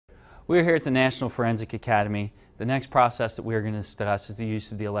We're here at the National Forensic Academy. The next process that we're going to discuss is the use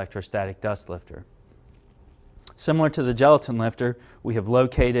of the electrostatic dust lifter. Similar to the gelatin lifter, we have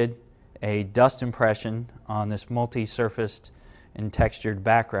located a dust impression on this multi-surfaced and textured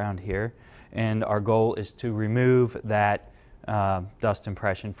background here, and our goal is to remove that dust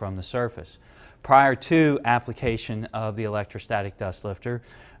impression from the surface. Prior to application of the electrostatic dust lifter,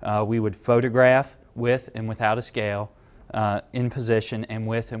 we would photograph with and without a scale, in position and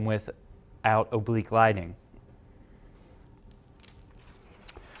without oblique lighting.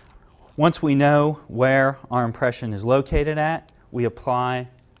 Once we know where our impression is located at, we apply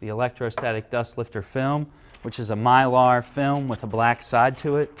the electrostatic dust lifter film, which is a mylar film with a black side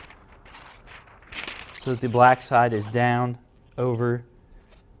to it, so that the black side is down over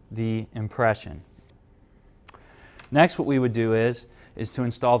the impression. Next, what we would do is to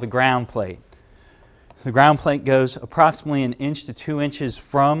install the ground plate. The ground plate goes approximately 1 inch to 2 inches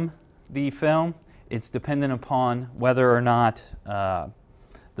from the film. It's dependent upon whether or not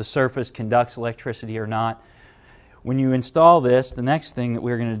the surface conducts electricity or not. When you install this, the next thing that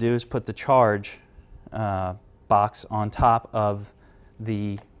we're going to do is put the charge box on top of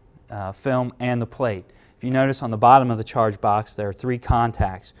the film and the plate. If you notice on the bottom of the charge box, there are 3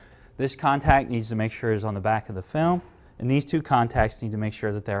 contacts. This contact needs to make sure is on the back of the film, and these 2 contacts need to make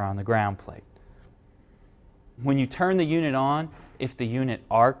sure that they're on the ground plate. When you turn the unit on, if the unit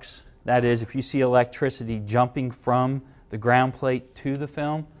arcs, that is, if you see electricity jumping from the ground plate to the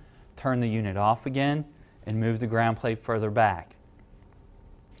film, turn the unit off again and move the ground plate further back.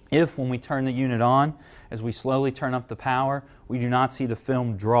 If, when we turn the unit on, as we slowly turn up the power, we do not see the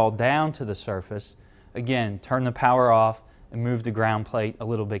film draw down to the surface, again, turn the power off and move the ground plate a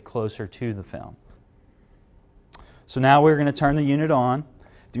little bit closer to the film. So now we're going to turn the unit on.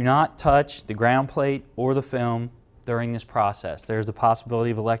 Do not touch the ground plate or the film during this process. There's a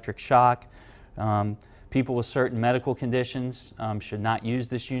possibility of electric shock. People with certain medical conditions should not use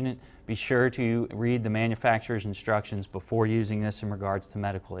this unit. Be sure to read the manufacturer's instructions before using this in regards to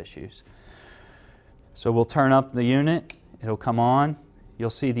medical issues. So we'll turn up the unit. It'll come on. You'll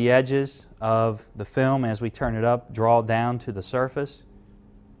see the edges of the film as we turn it up draw down to the surface.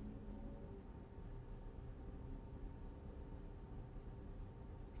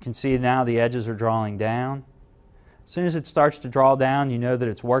 You can see now the edges are drawing down. As soon as it starts to draw down, you know that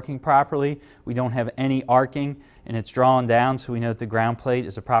it's working properly. We don't have any arcing and it's drawing down, so we know that the ground plate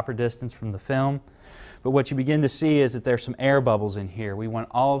is a proper distance from the film. But what you begin to see is that there's some air bubbles in here. We want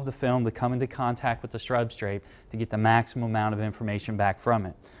all of the film to come into contact with the substrate to get the maximum amount of information back from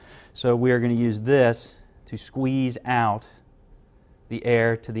it. So we are going to use this to squeeze out the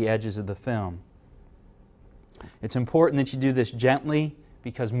air to the edges of the film. It's important that you do this gently,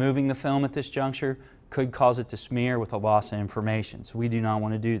 because moving the film at this juncture could cause it to smear with a loss of information. So we do not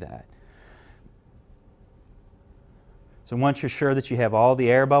want to do that. So once you're sure that you have all the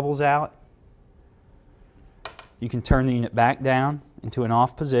air bubbles out, you can turn the unit back down into an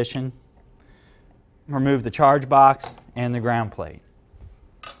off position, remove the charge box and the ground plate.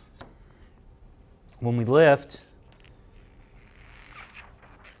 When we lift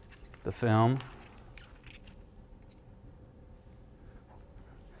the film,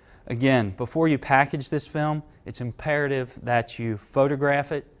 again, before you package this film, it's imperative that you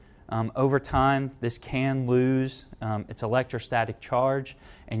photograph it. Over time, this can lose its electrostatic charge,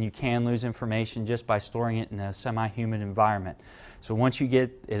 and you can lose information just by storing it in a semi-humid environment. So once you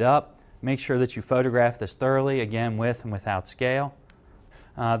get it up, make sure that you photograph this thoroughly, again, with and without scale.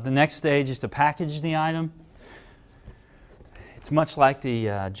 The next stage is to package the item. It's much like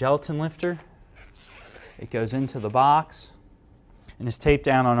the gelatin lifter. It goes into the box and is taped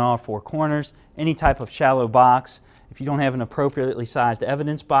down on all 4 corners. Any type of shallow box. If you don't have an appropriately sized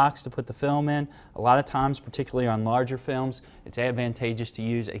evidence box to put the film in, a lot of times, particularly on larger films, it's advantageous to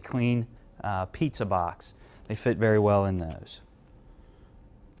use a clean pizza box. They fit very well in those.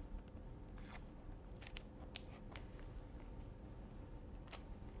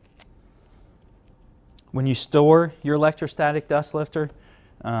 When you store your electrostatic dust lifter,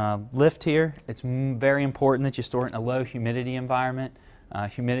 lift here, it's very important that you store it in a low humidity environment.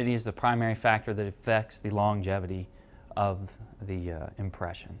 Humidity is the primary factor that affects the longevity of the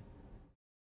impression.